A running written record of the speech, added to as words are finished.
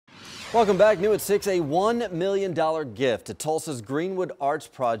Welcome back. New at 6, a $1 million gift to Tulsa's Greenwood Arts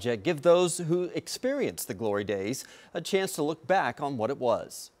Project. Give those who experienced the glory days a chance to look back on what it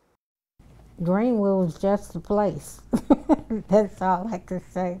was. Greenwood was just a place. That's all I can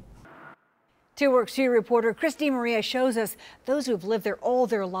say. 2 Works 2 reporter Christy Maria shows us those who have lived there all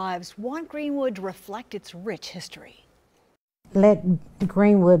their lives want Greenwood to reflect its rich history. Let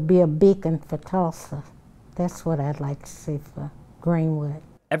Greenwood be a beacon for Tulsa. That's what I'd like to see for Greenwood.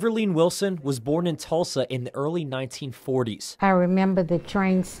 Everleen Wilson was born in Tulsa in the early 1940s. I remember the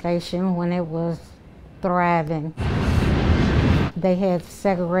train station when it was thriving. They had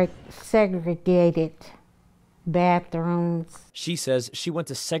segregated bathrooms. She says she went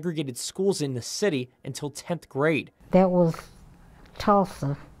to segregated schools in the city until 10th grade. That was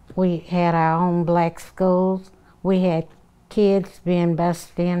Tulsa. We had our own black schools. We had kids being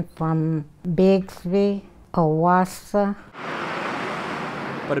bused in from Bixby, Owasso.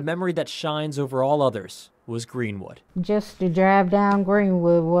 But a memory that shines over all others was Greenwood. Just to drive down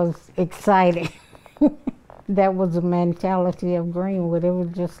Greenwood was exciting. That was the mentality of Greenwood. It was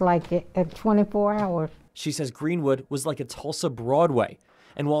just like at 24 hours. She says Greenwood was like a Tulsa Broadway.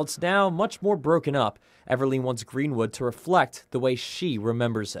 And while it's now much more broken up, Everleen wants Greenwood to reflect the way she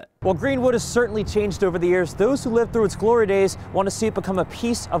remembers it. While Greenwood has certainly changed over the years, those who lived through its glory days want to see it become a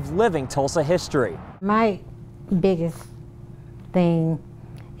piece of living Tulsa history. My biggest thing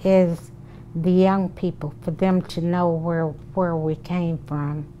is the young people, for them to know where we came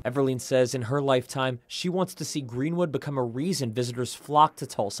from. Everleen says in her lifetime, she wants to see Greenwood become a reason visitors flock to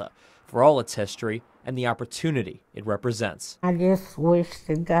Tulsa for all its history and the opportunity it represents. I just wish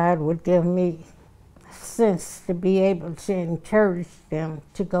that God would give me sense to be able to encourage them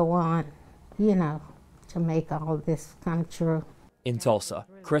to go on, to make all this come true. In Tulsa,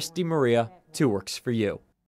 Christy Maria, 2 Works for You.